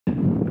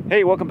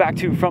Hey, welcome back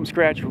to From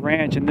Scratch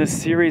Ranch and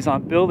this series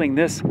on building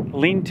this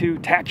lean-to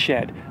tack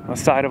shed on the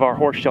side of our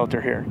horse shelter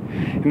here.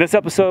 In this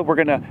episode, we're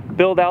gonna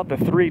build out the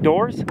 3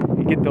 doors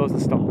and get those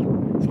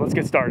installed. So let's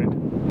get started.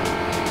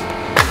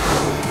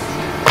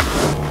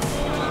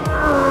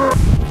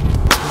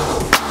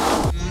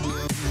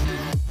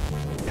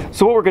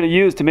 So what we're gonna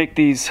use to make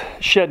these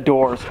shed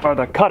doors are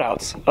the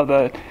cutouts of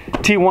the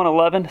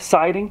T111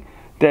 siding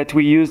that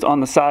we used on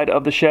the side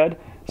of the shed.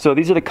 So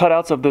these are the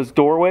cutouts of those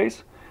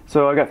doorways.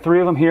 So I got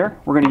 3 of them here.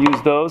 We're going to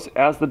use those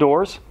as the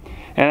doors.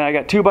 And I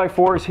got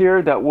 2x4s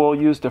here that we'll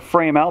use to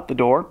frame out the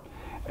door.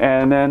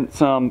 And then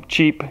some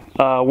cheap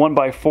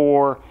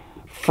 1x4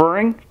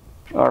 furring,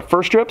 or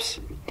fur strips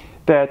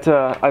that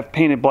I've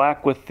painted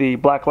black with the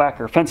black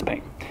lacquer fence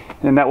paint.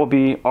 And that will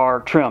be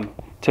our trim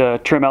to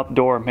trim out the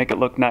door and make it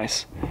look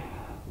nice.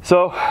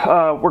 So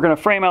we're going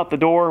to frame out the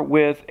door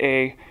with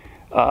a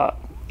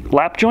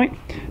lap joint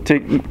to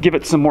give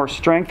it some more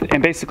strength.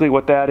 And basically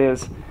what that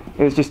is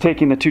just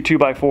taking the 2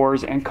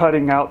 2x4s and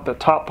cutting out the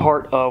top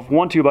part of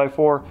one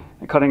 2x4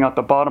 and cutting out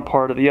the bottom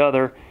part of the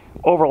other,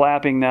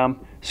 overlapping them,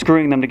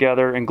 screwing them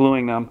together and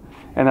gluing them,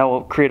 and that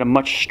will create a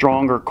much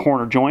stronger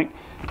corner joint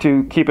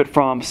to keep it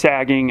from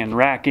sagging and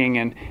racking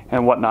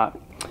and whatnot.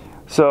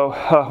 So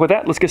with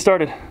that, let's get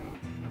started.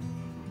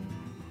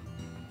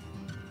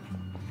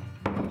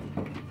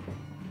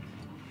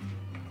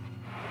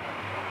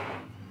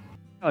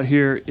 Out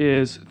here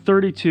is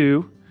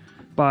 32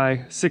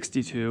 by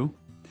 62.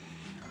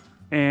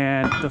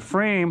 And the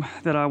frame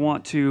that I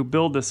want to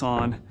build this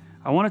on,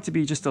 I want it to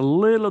be just a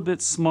little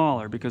bit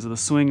smaller because of the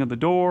swing of the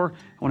door.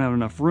 I want to have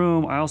enough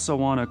room. I also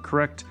want to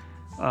correct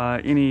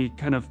any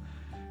kind of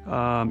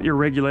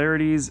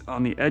irregularities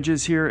on the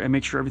edges here and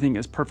make sure everything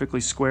is perfectly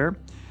square.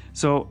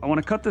 So I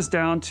want to cut this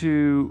down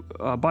to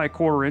by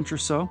 1/4 inch or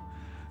so.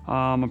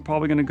 I'm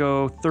probably going to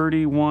go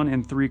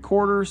 31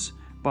 3/4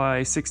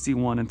 by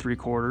 61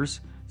 3/4.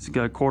 So you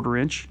got a 1/4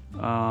 inch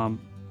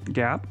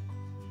gap.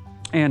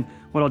 And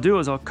what I'll do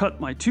is I'll cut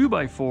my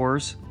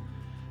 2x4s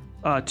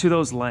to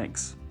those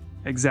lengths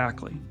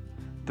exactly,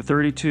 the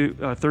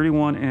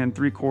 31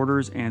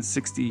 3/4 and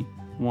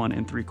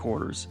 61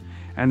 3/4,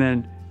 and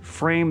then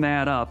frame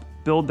that up,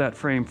 build that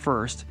frame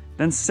first,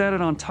 then set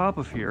it on top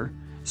of here,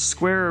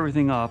 square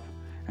everything up,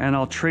 and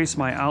I'll trace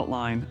my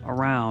outline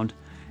around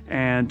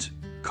and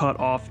cut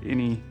off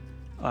any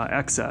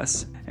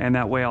excess, and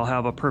that way I'll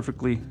have a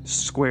perfectly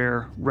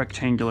square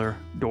rectangular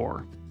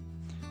door.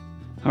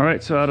 All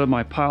right, so out of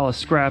my pile of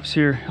scraps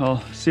here,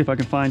 I'll see if I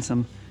can find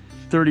some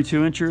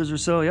 32 inches or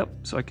so. Yep,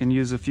 so I can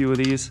use a few of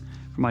these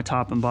for my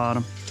top and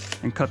bottom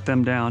and cut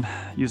them down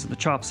using the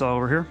chop saw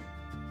over here.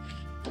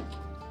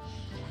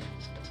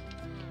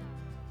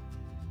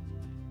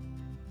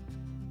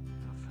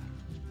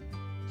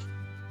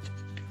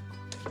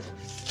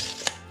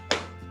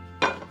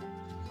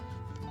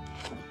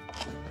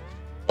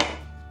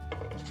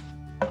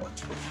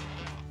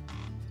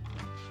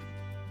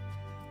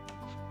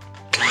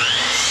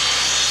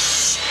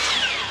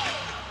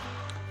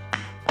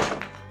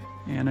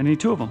 And I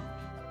need 2 of them.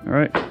 All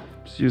right,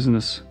 just using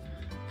this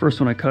first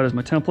one I cut as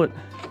my template.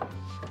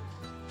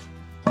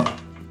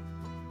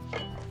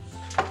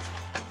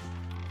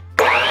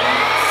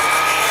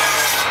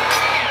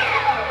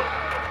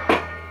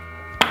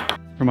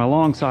 For my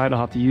long side, I'll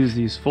have to use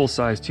these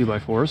full-size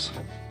 2x4s.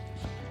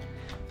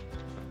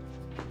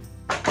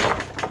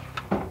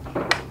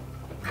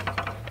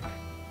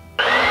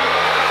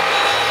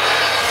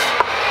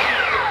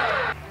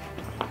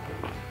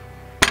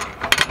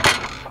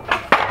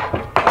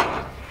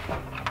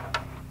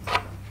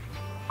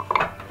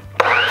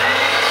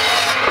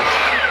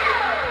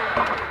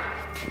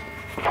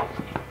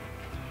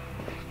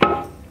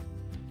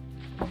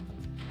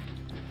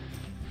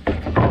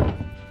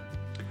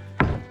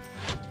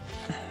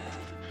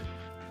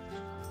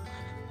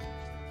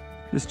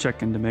 Just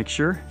checking to make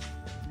sure.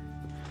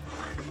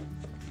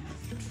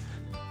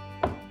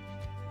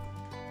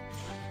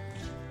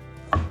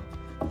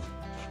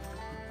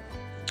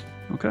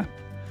 Okay,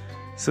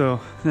 so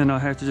then I'll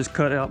have to just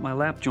cut out my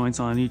lap joints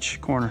on each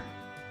corner.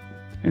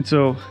 And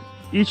so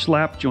each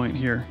lap joint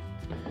here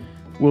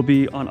will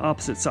be on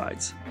opposite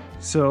sides.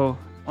 So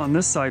on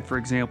this side, for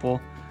example,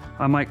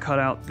 I might cut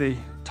out the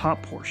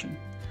top portion,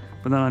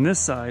 but then on this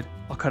side,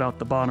 I'll cut out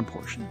the bottom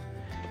portion.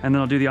 And then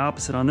I'll do the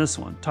opposite on this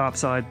one. Top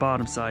side,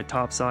 bottom side,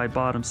 top side,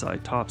 bottom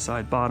side, top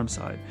side, bottom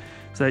side.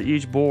 So that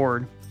each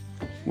board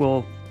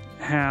will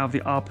have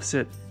the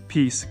opposite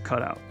piece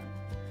cut out.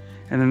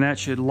 And then that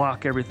should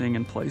lock everything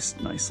in place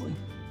nicely.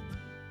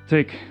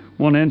 Take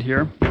one end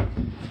here.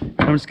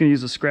 I'm just gonna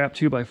use a scrap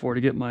 2x4 to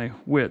get my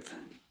width.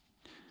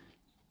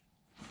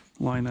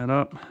 Line that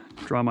up,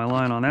 draw my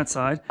line on that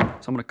side. So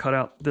I'm gonna cut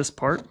out this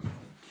part.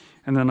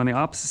 And then on the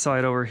opposite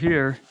side over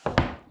here,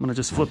 I'm gonna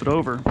just flip it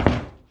over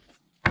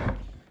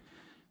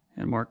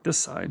and mark this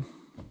side.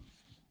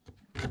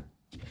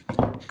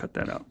 Cut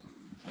that out.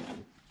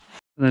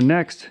 And then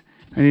next,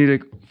 I need to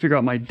figure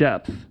out my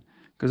depth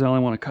because I only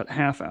want to cut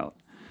half out.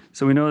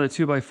 So we know that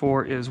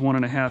 2x4 is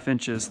 1.5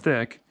 inches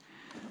thick.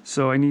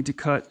 So I need to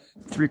cut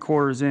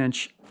 3/4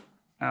 inch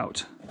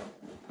out.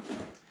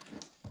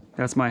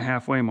 That's my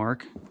halfway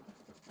mark.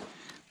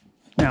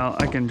 Now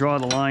I can draw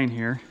the line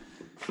here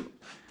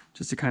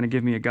just to kind of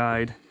give me a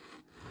guide.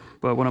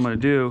 But what I'm going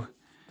to do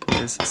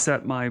is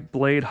set my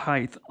blade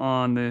height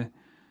on the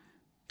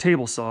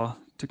table saw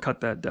to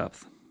cut that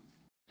depth.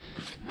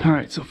 All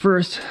right, so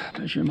first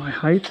measure my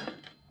height.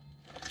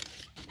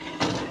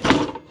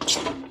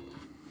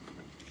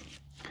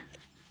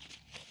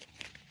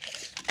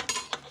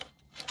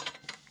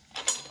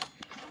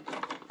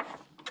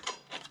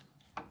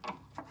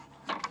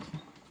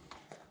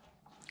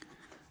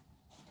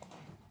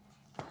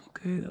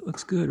 Okay, that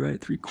looks good, right?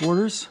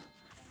 3/4.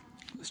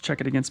 Let's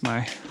check it against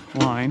my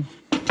line.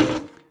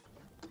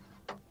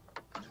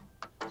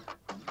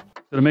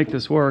 So to make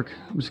this work,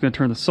 I'm just going to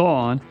turn the saw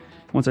on.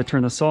 Once I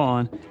turn the saw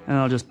on, and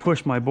I'll just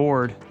push my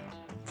board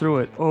through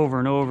it over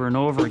and over and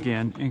over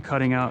again, and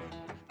cutting out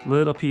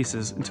little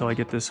pieces until I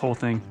get this whole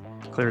thing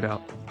cleared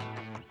out.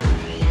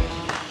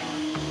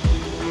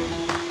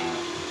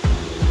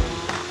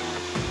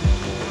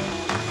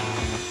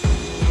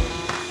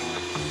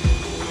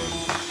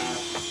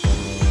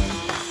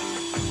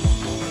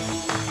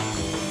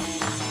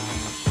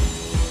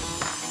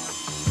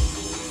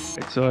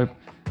 So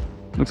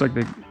it looks like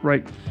the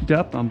right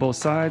depth on both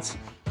sides,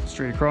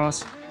 straight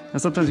across. Now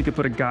sometimes you could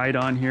put a guide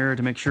on here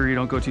to make sure you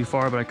don't go too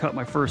far, but I cut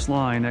my first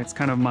line. That's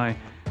kind of my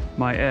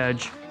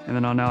edge, and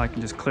then now I can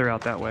just clear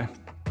out that way.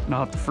 And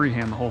I'll have to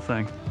freehand the whole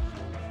thing.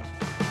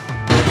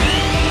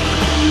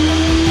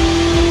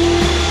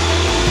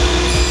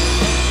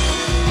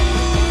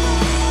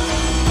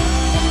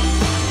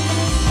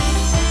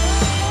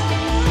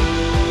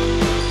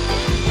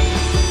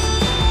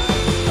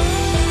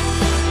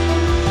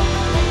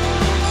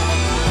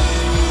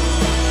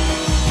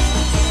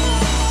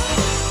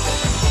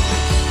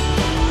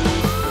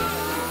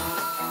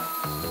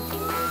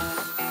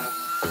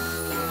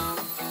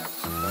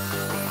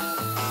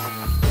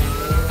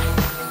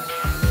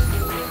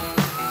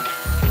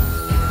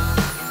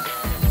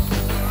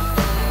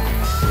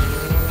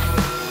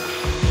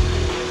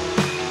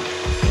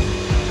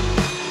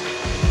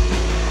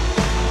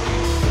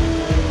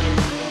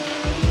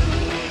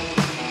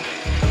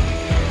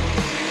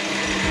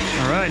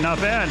 Not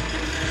bad.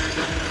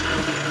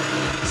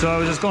 So I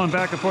was just going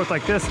back and forth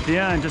like this at the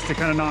end just to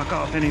kind of knock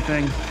off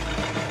anything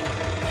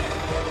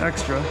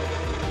extra.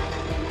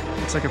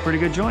 Looks like a pretty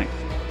good joint.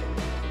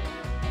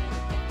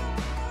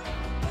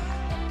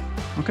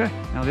 Okay,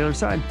 now the other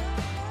side.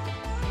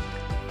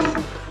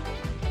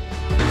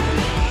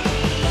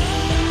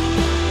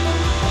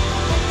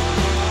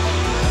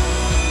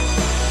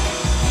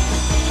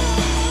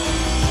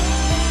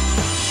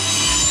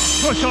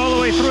 Push all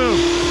the way through.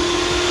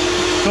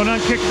 So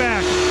don't kick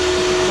back.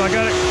 So I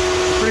got a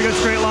pretty good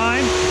straight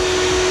line.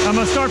 I'm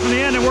gonna start from the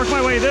end and work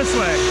my way this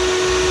way.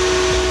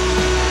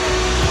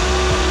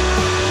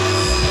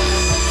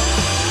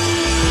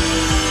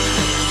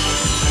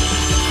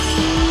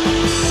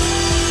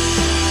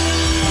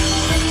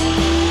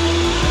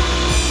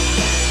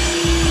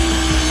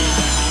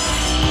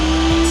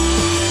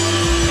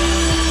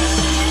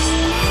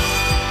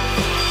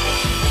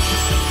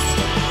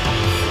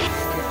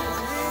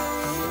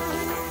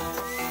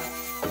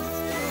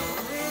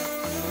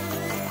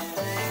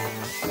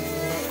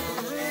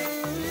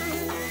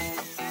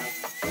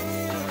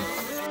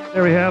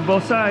 There we have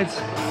both sides.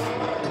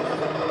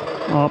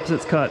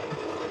 Opposites cut.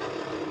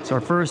 So our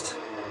first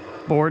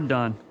board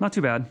done. Not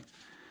too bad.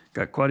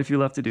 Got quite a few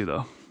left to do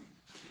though.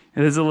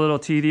 It is a little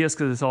tedious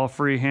because it's all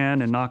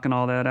freehand and knocking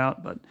all that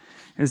out, but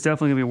it's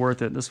definitely gonna be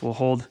worth it. This will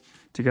hold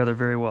together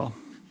very well.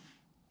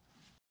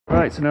 All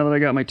right, so now that I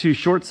got my two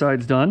short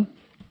sides done,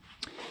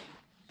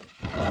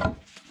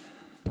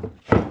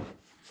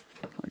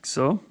 like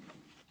so,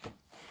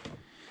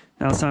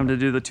 now it's time to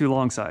do the two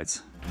long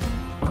sides.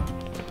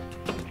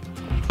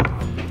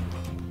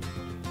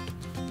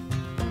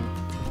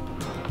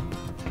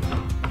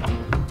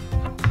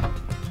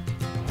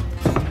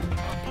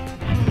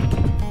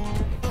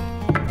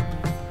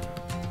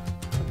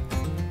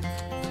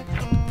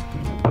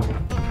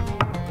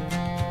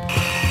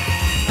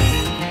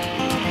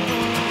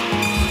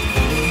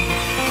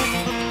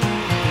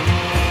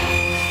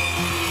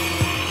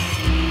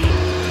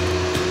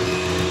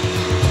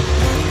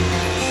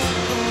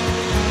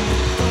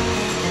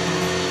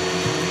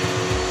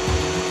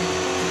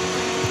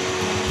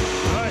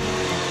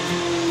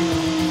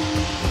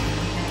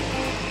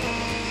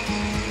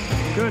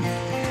 Good.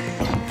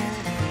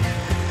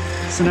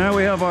 So now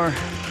we have our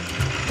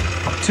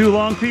two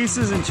long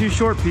pieces and two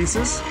short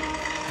pieces.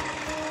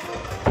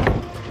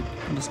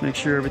 I'll just make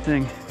sure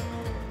everything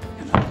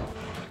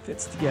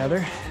fits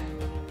together.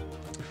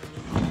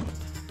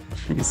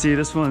 You can see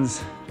this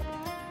one's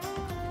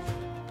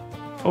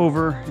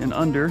over and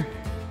under,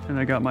 and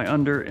I got my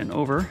under and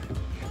over.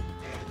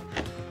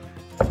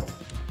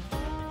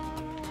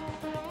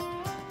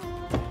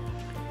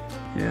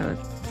 Yeah,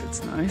 that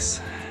fits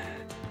nice.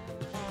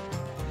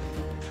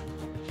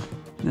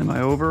 And then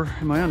my over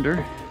and my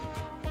under.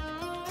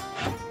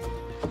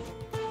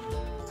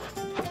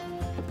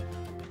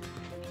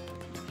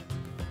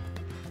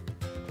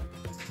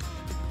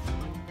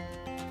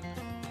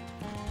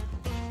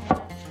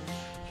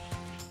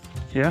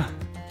 Yeah,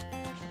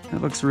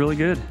 that looks really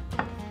good.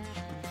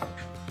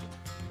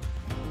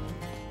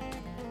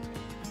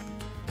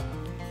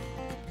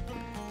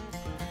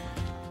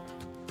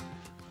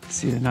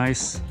 See the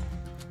nice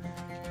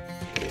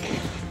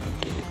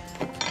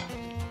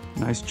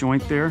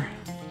joint there.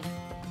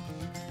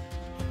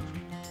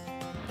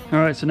 All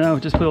right, so now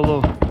just put a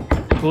little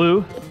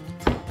glue,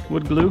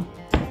 wood glue.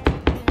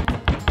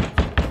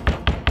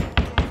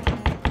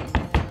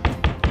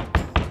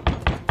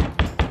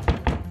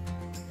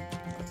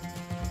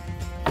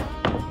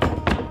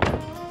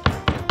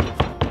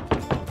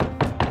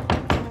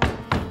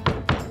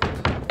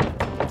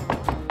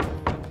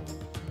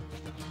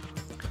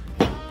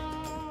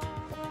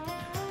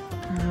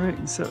 All right,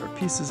 and set our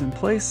pieces in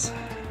place.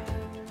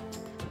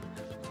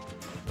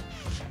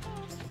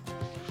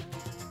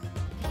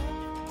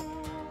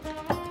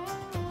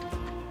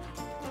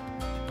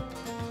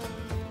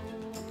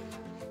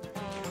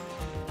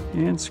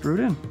 And screw it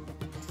in.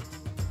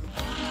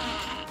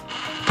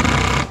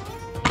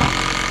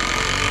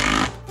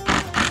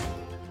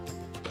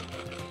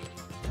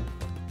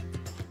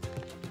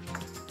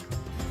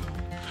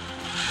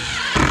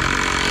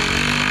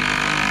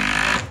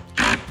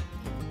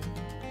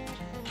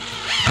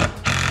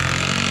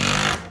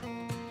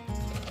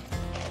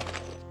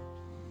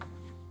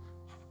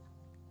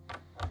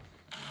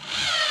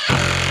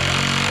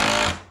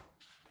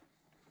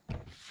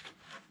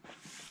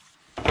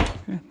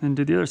 Okay, then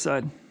do the other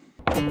side.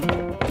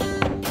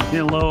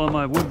 Getting low on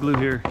my wood glue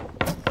here.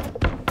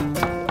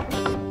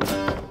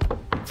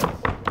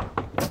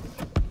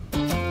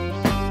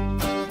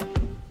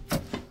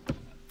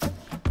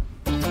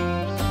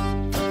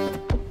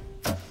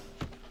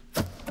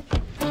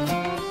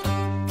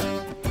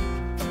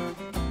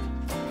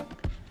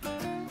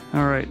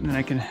 All right, and then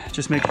I can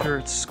just make sure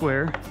it's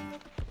square.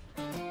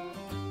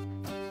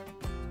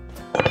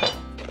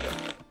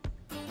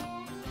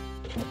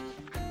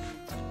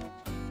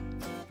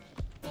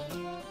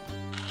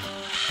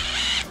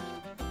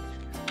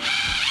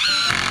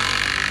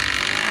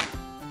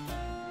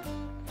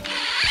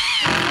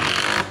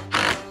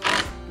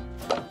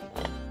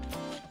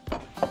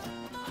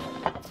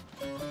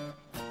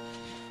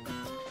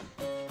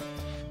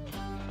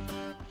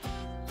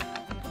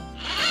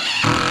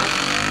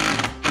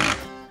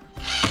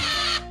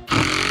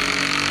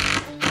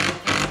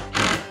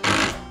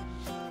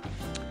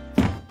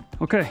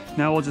 Okay,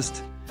 now we'll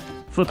just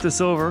flip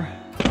this over,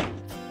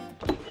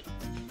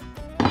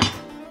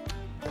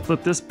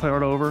 flip this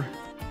part over,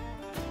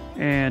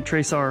 and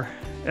trace our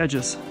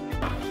edges.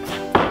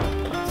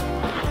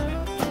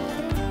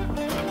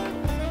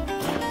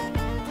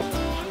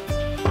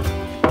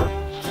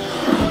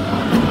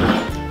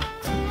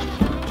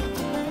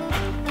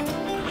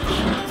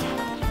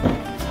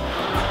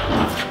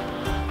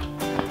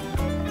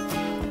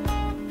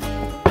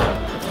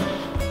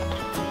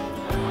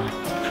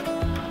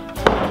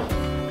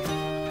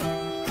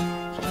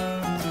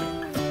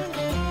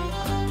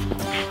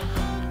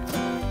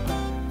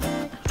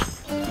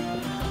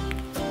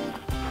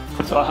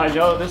 So I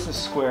know this is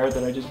square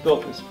that I just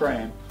built this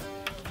frame.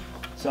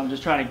 So I'm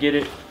just trying to get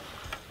it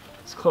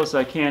as close as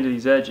I can to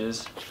these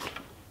edges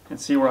and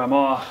see where I'm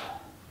off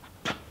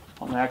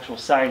on the actual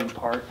siding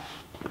part.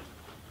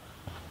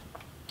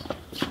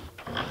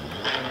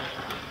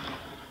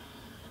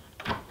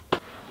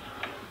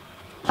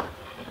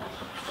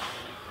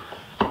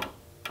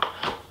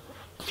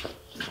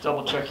 Just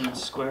double checking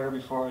it's square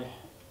before I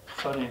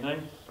cut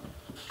anything.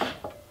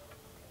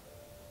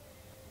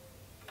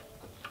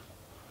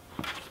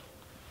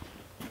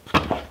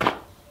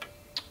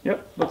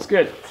 Yep, looks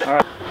good. All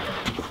right.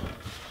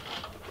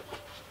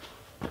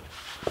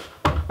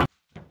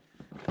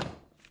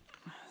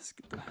 Let's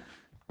get the...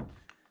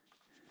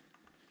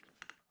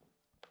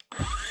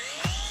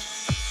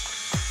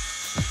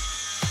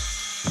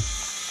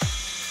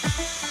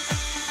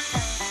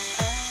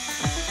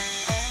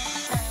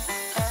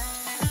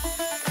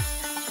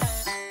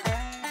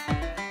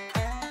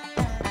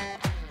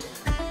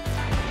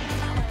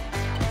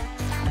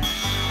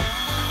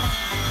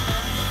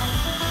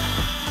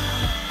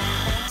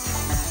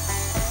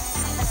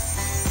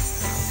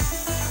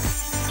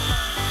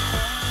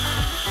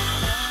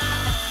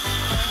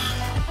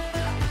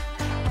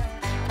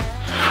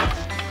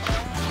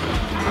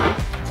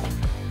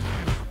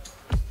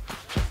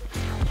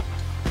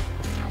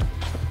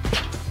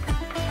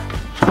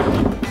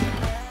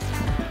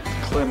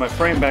 Lay my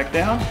frame back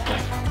down.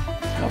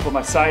 I'll put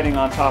my siding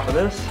on top of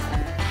this.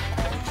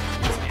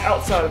 It's the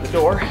outside of the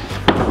door.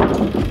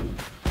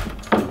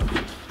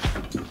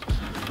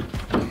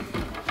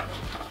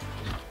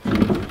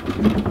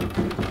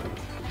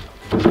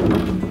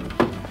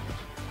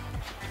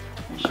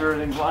 Make sure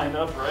everything's lined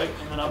up right,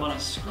 and then I'm going to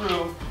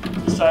screw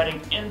the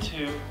siding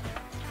into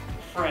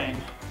the frame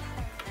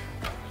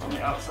from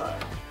the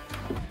outside.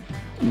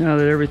 Now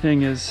that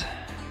everything is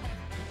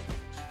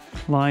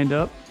lined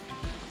up,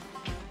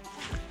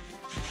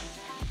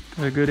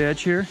 got a good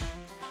edge here,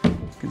 you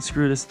can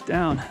screw this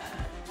down.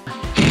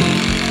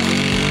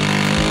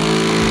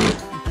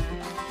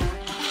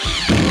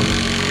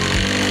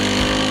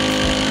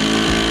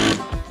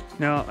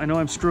 I know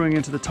I'm screwing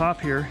into the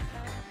top here.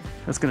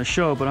 That's going to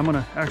show, but I'm going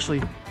to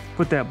actually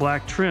put that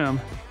black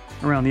trim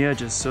around the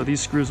edges, so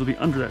these screws will be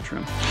under that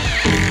trim.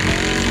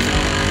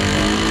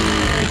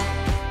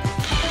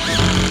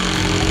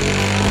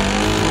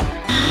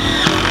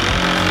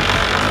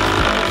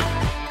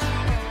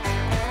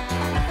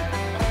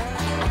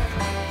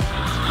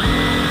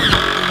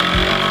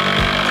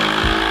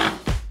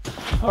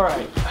 All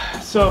right,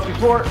 so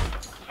before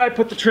I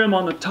put the trim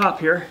on the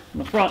top here, in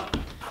the front,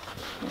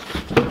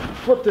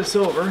 flip this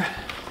over,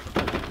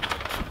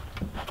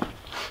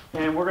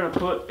 and we're going to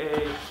put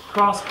a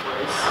cross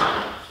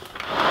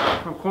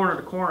brace from corner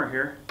to corner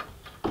here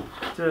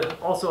to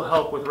also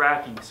help with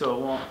racking, so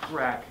it won't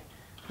rack.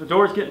 The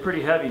door's getting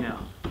pretty heavy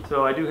now,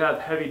 so I do have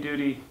heavy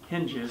duty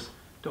hinges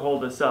to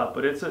hold this up,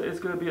 but it's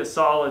going to be a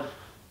solid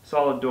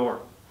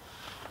door.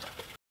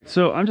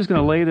 So I'm just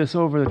going to lay this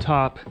over the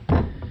top,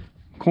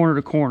 corner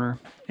to corner,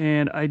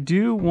 and I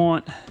do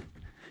want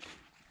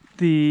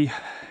the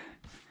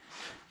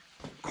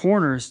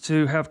corners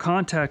to have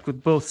contact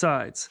with both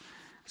sides,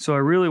 so I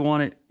really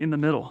want it in the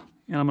middle,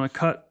 and I'm going to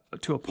cut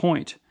to a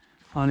point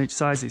on each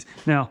side of these.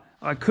 Now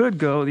I could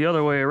go the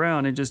other way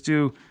around and just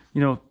do,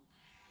 you know,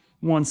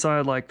 one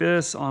side like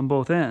this on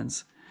both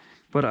ends,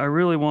 but I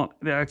really want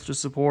the extra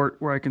support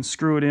where I can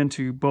screw it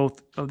into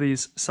both of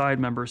these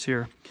side members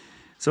here.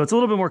 So it's a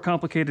little bit more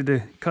complicated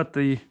to cut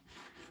the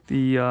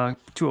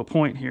to a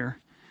point here,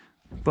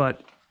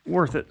 but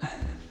worth it.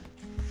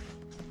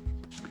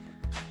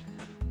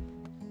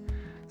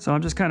 So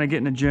I'm just kind of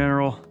getting a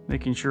general,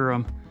 making sure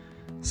I'm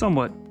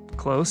somewhat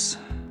close.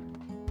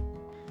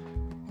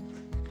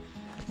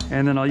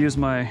 And then I'll use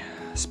my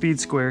speed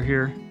square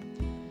here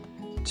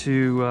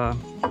to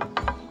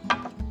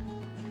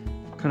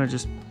kind of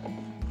just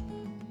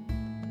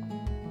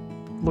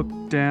look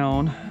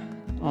down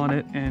on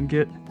it and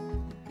get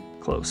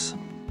close.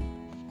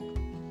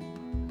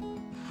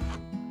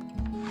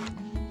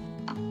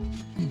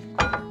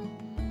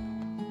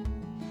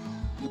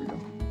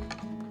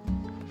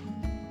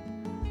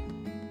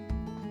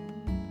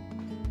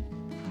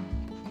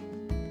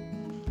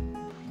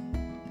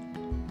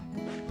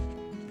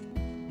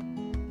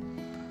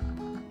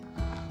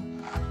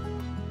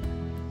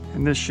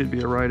 And this should be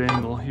a right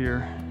angle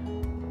here,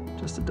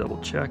 just to double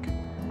check.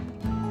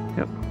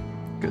 Yep,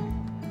 good.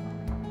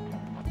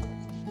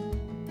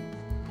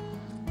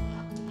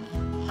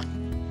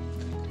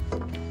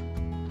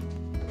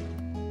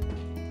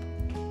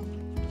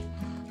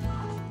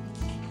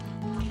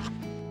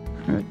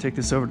 All right, take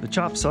this over to the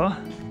chop saw.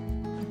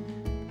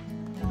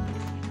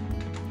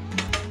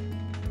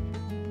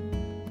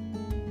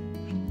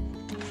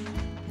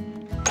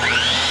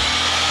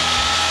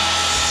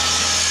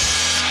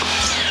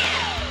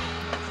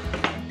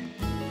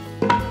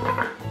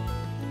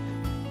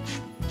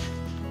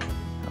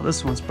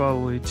 This one's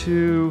probably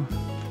too,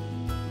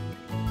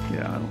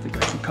 yeah, I don't think I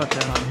can cut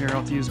that on here. I'll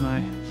have to use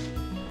my,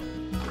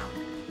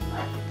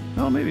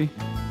 oh, maybe.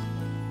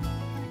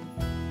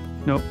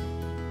 Nope,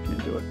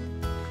 can't do it.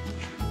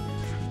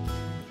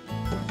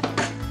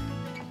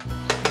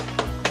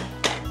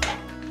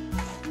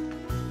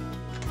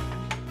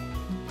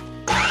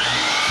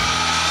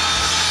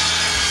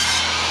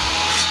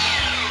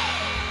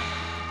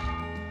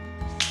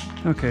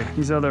 Okay,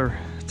 these other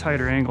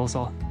tighter angles,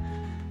 I'll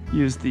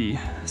use the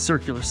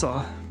circular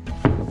saw.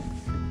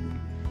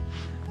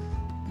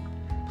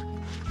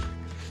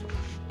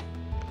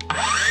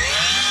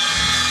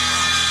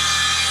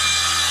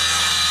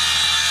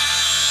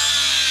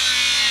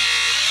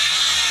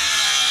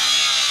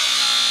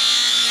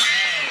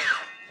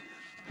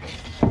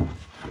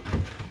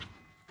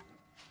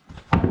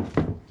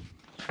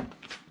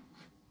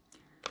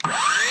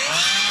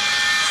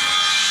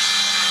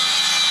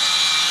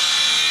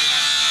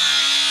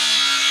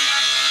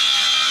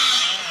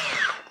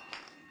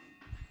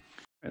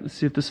 Let's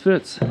see if this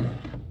fits.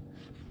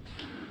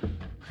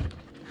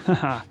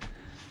 Haha,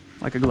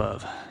 like a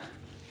glove.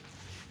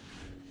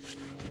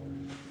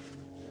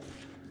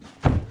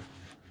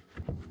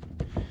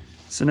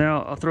 So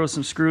now I'll throw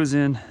some screws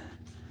in,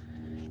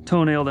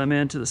 toenail them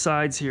into the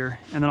sides here,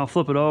 and then I'll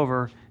flip it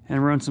over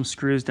and run some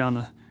screws down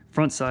the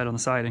front side on the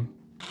siding.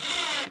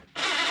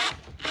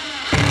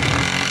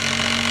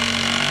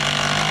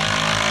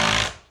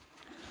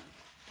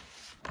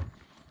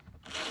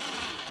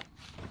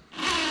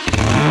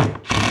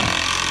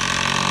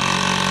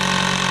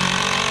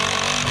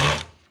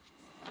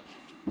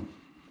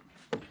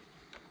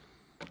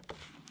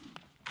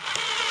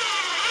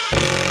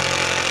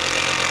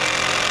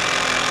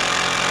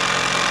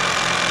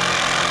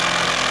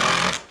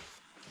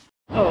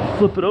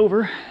 Flip it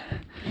over,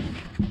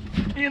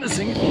 and this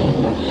thing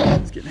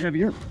is getting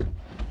heavier.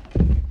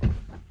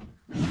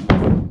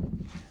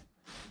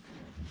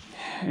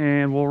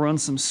 And we'll run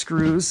some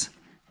screws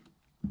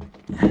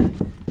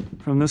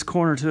from this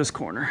corner to this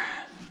corner.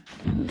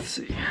 Let's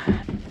see.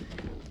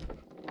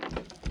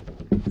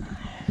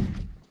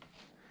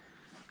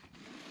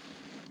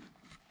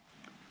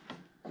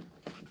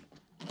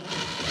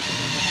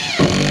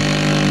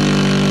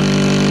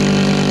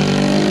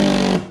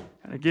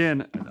 Gotta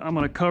Again, I'm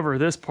going to cover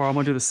this part. I'm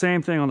going to do the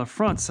same thing on the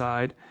front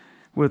side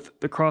with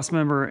the cross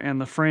member and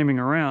the framing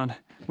around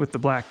with the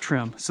black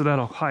trim. So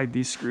that'll hide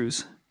these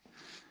screws.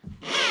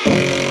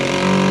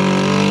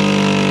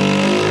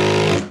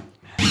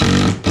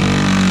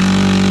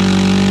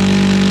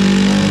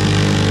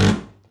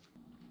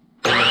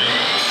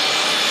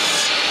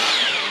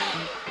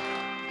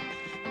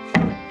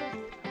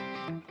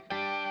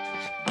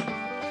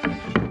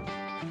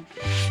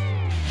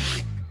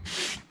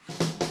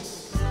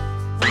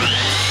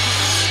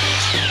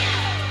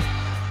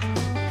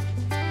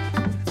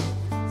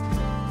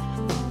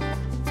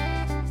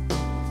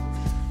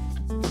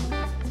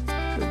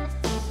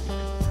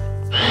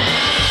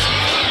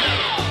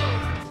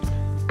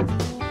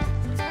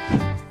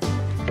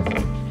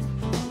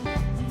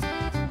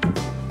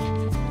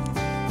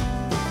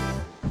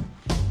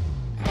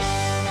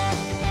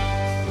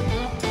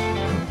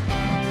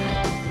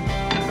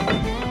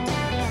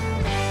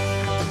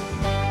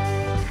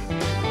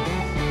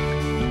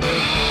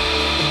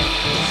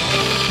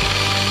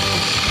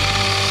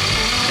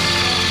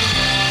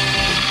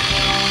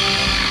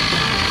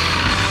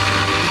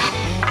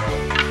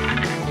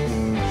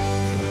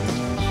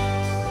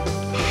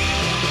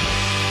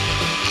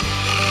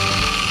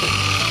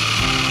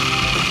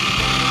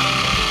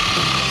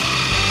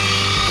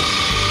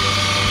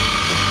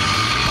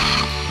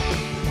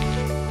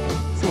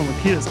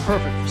 It is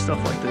perfect for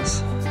stuff like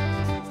this.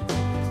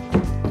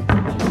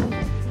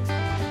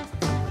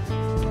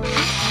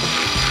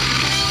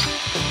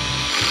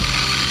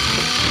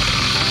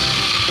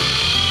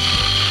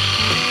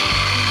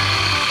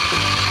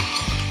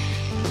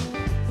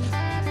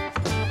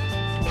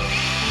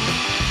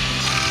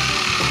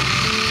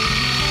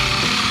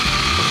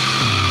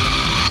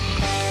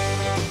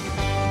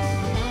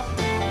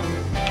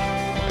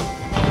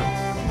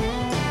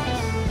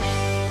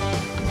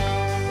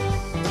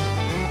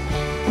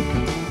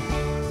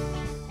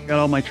 Got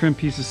all my trim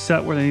pieces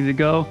set where they need to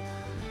go.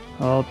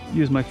 I'll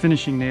use my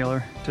finishing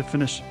nailer to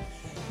finish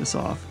this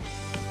off.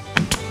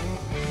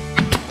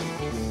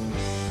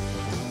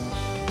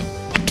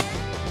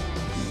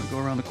 I'm gonna go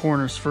around the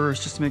corners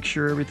first just to make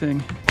sure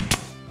everything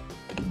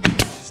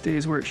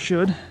stays where it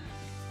should.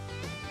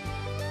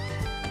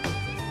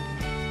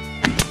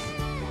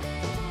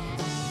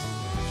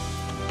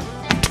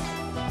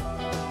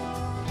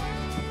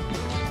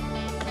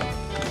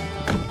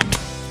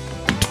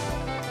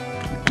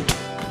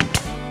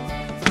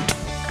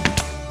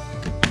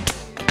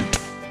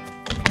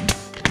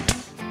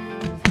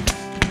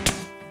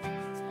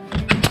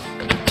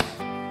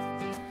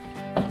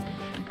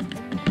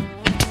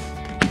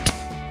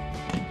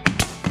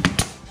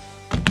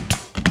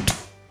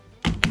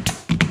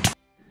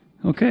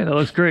 Okay, that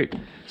looks great.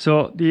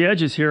 So the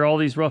edges here, all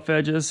these rough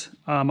edges,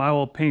 I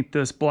will paint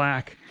this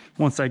black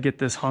once I get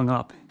this hung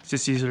up. It's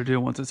just easier to do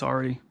once it's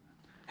already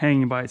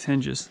hanging by its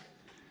hinges.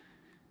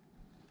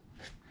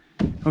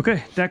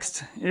 Okay,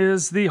 next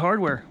is the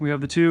hardware. We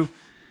have the two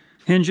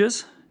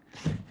hinges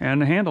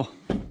and the handle.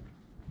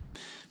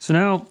 So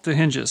now the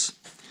hinges.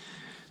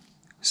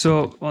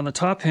 So on the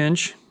top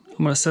hinge,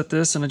 I'm going to set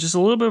this and just a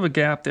little bit of a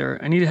gap there.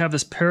 I need to have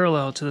this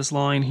parallel to this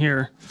line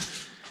here.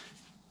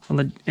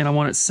 And I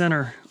want it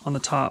center on the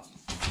top.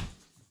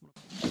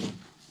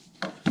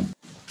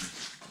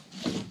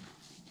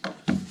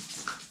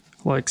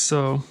 Like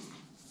so.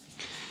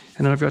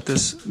 And then I've got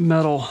this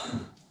metal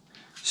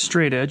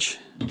straight edge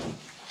I'm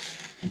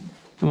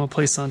going to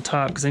place on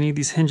top because I need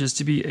these hinges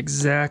to be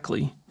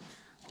exactly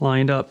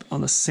lined up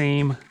on the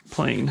same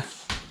plane.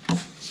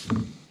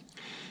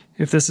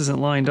 If this isn't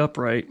lined up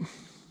right,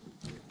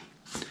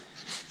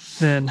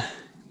 then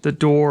the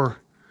door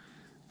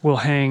will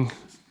hang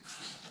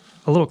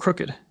a little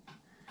crooked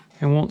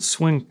and won't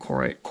swing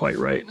quite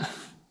right.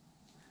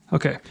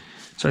 Okay,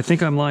 so I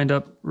think I'm lined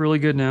up really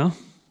good now.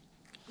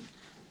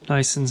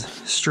 Nice and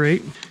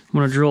straight. I'm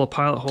gonna drill a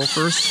pilot hole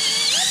first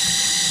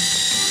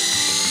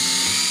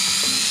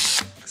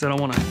because I don't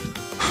want to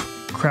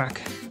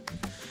crack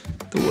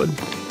the wood.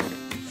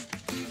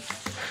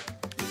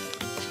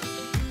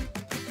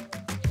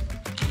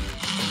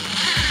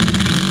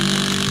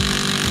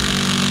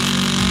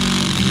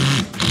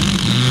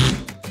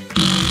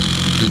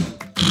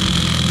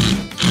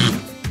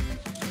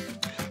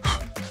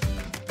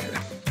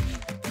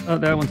 Oh,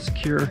 that one's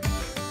secure.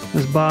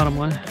 This bottom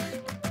one.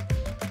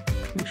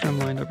 Make sure I'm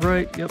lined up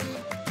right. Yep.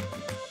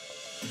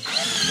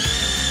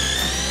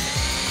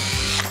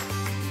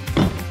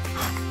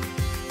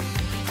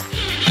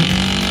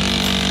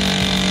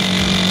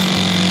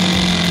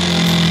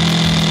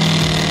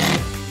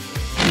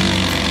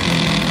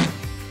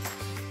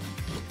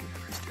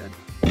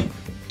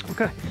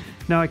 Okay,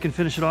 now I can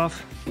finish it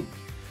off.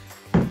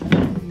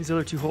 These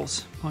other two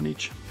holes on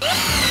each.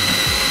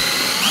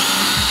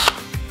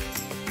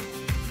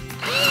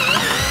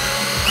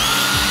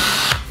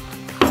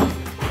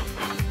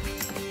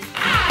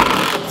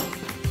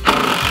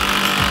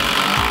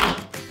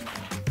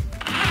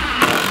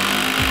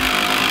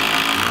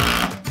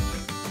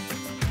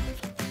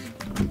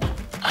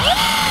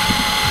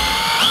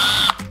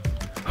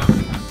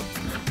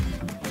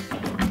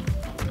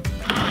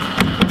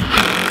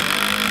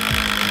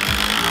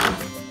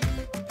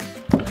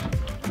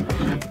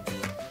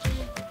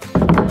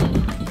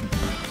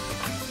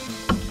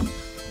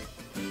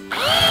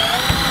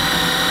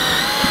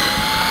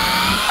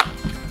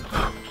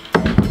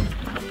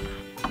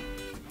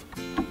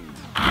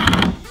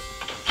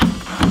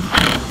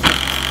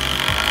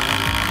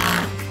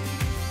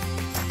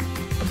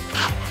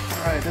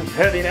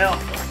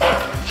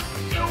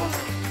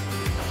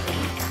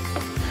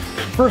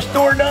 first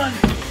door done.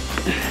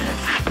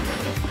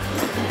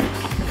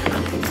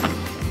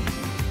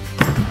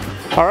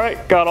 All right,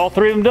 got all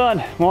 3 of them done.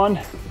 1,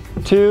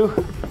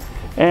 2,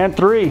 and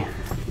 3.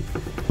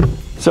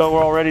 So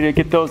we're all ready to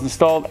get those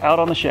installed out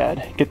on the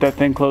shed, get that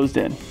thing closed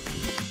in.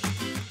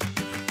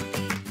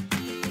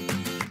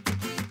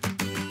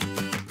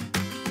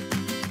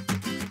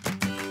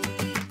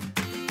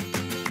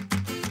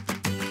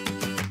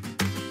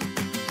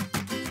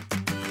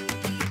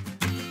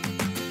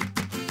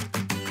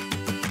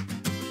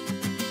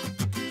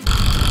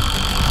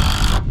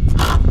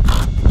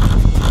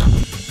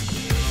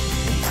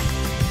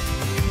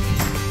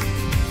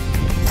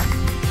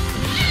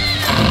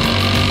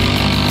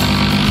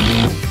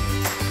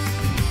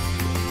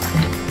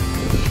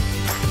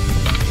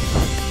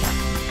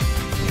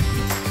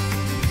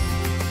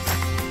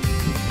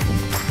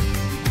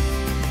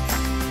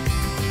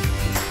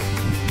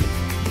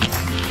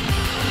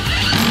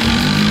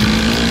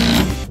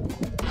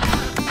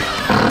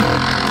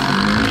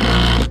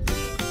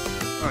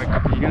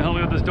 You gonna help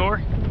me with this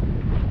door?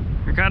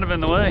 You're kind of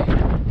in the way.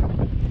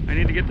 I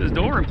need to get this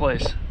door in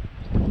place.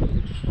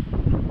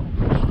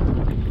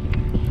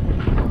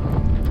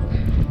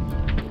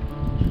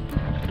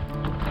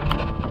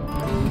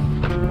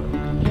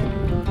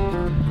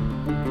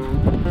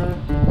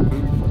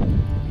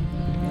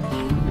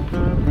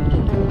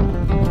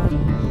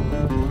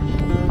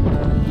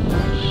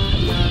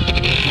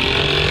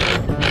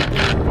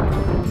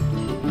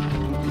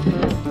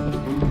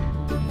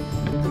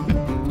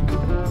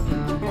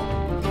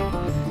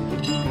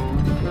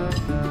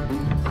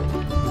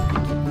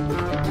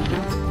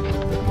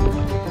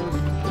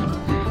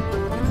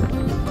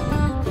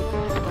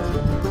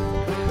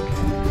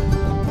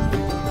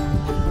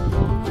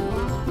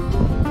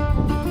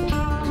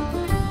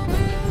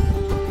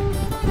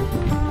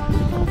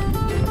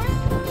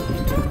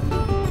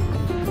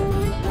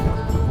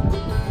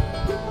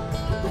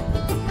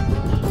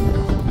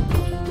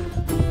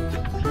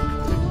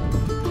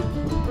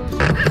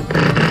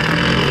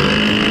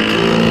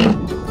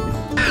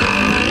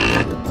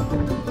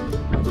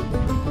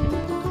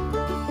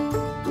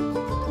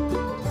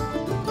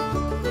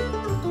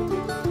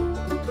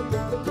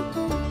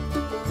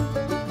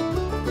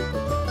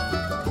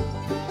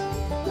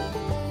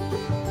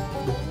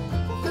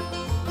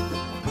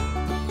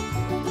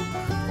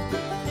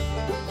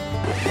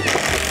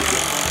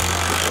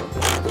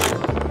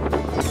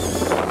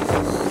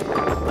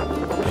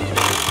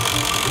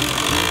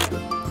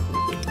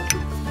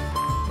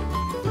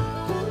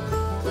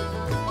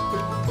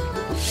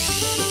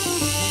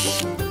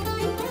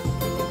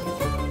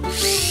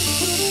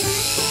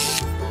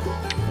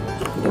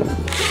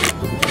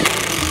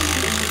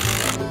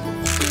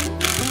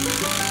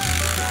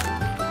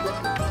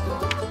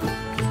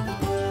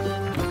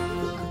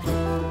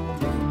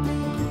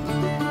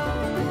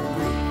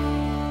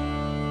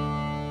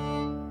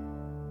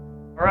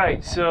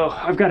 Alright, so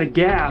I've got a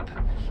gap,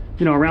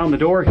 around the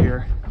door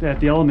here that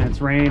the elements,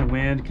 rain,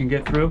 wind, can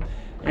get through.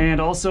 And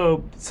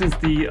also, since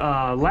the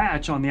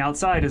latch on the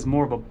outside is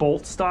more of a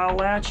bolt style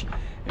latch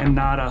and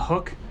not a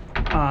hook,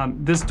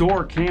 this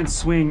door can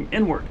swing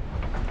inward.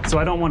 So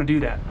I don't want to do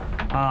that.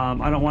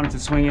 I don't want it to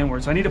swing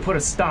inward. So I need to put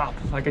a stop,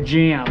 like a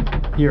jam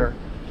here.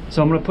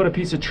 So I'm going to put a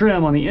piece of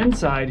trim on the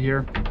inside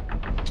here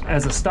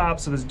as a stop,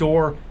 so this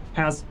door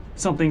has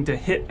something to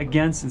hit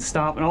against and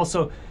stop. And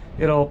also,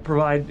 it'll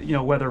provide,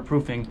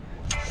 weatherproofing.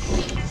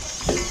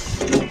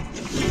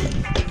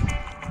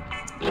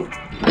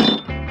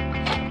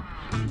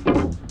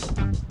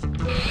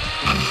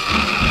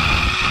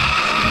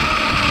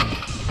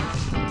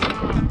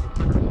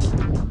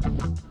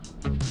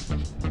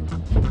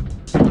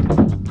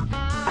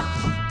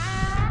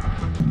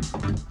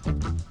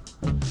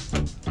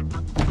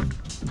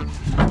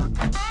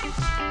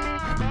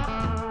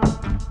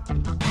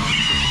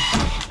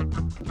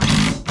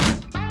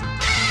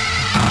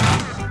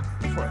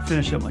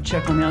 Finish up my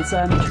check on the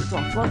outside, make sure it's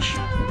all flush.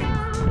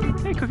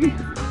 Hey, Cookie.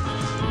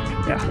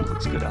 Yeah,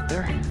 looks good out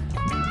there.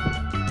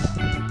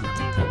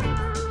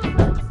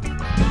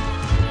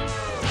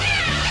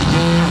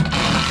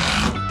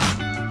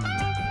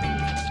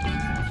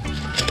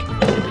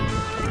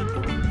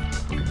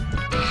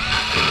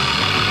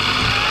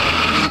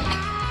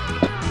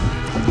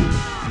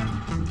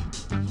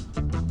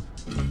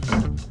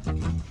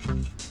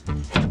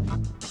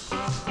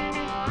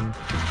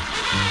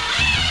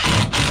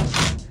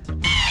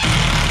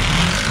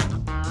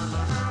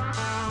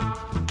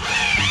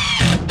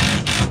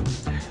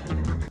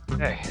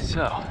 Okay,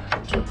 so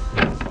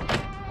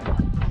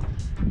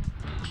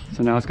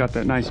now it's got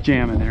that nice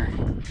jam in there.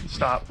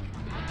 Stop.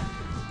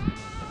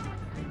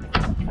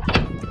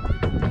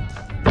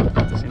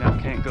 See, now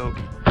it can't go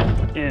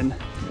in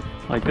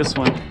like this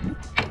one.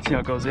 See how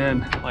it goes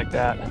in like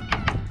that.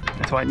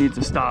 That's why it needs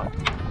to stop.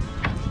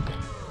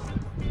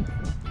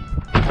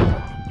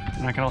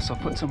 And I can also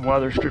put some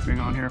weather stripping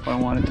on here if I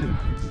wanted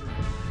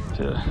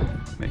to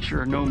make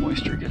sure no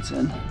moisture gets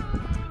in.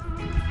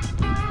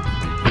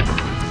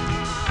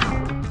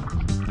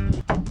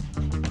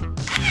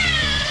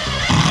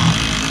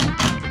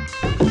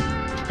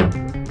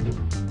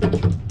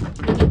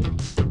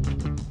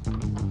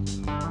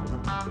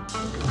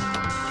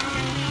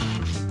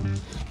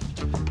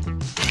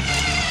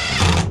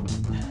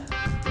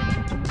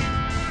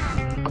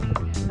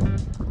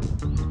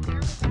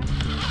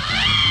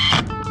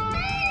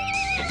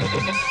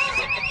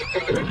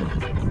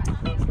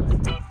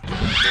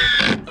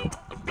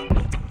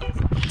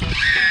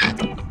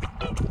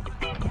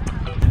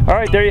 All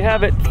right, there you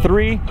have it.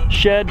 3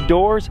 shed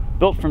doors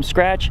built from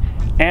scratch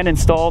and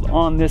installed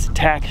on this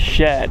Tack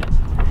shed.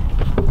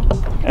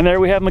 And there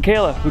we have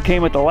Michaela, who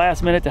came at the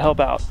last minute to help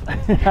out.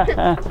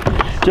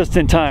 Just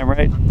in time,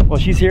 right? Well,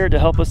 she's here to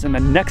help us in the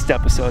next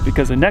episode,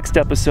 because the next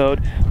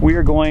episode we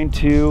are going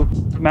to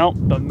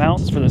mount the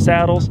mounts for the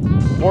saddles,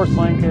 horse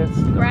blankets,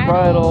 the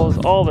bridles,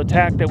 all the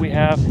tack that we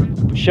have,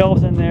 put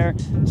shelves in there.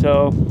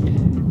 So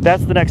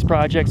that's the next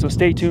project, so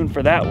stay tuned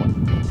for that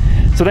one.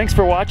 So thanks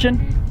for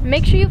watching.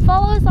 Make sure you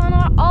follow us on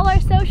all our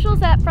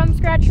socials at From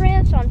Scratch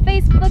Ranch on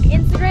Facebook,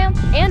 Instagram,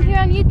 and here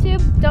on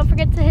YouTube. Don't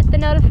forget to hit the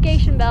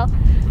notification bell.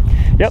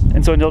 Yep,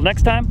 and so until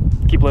next time,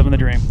 keep living the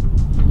dream.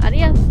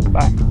 Adios.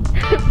 Bye.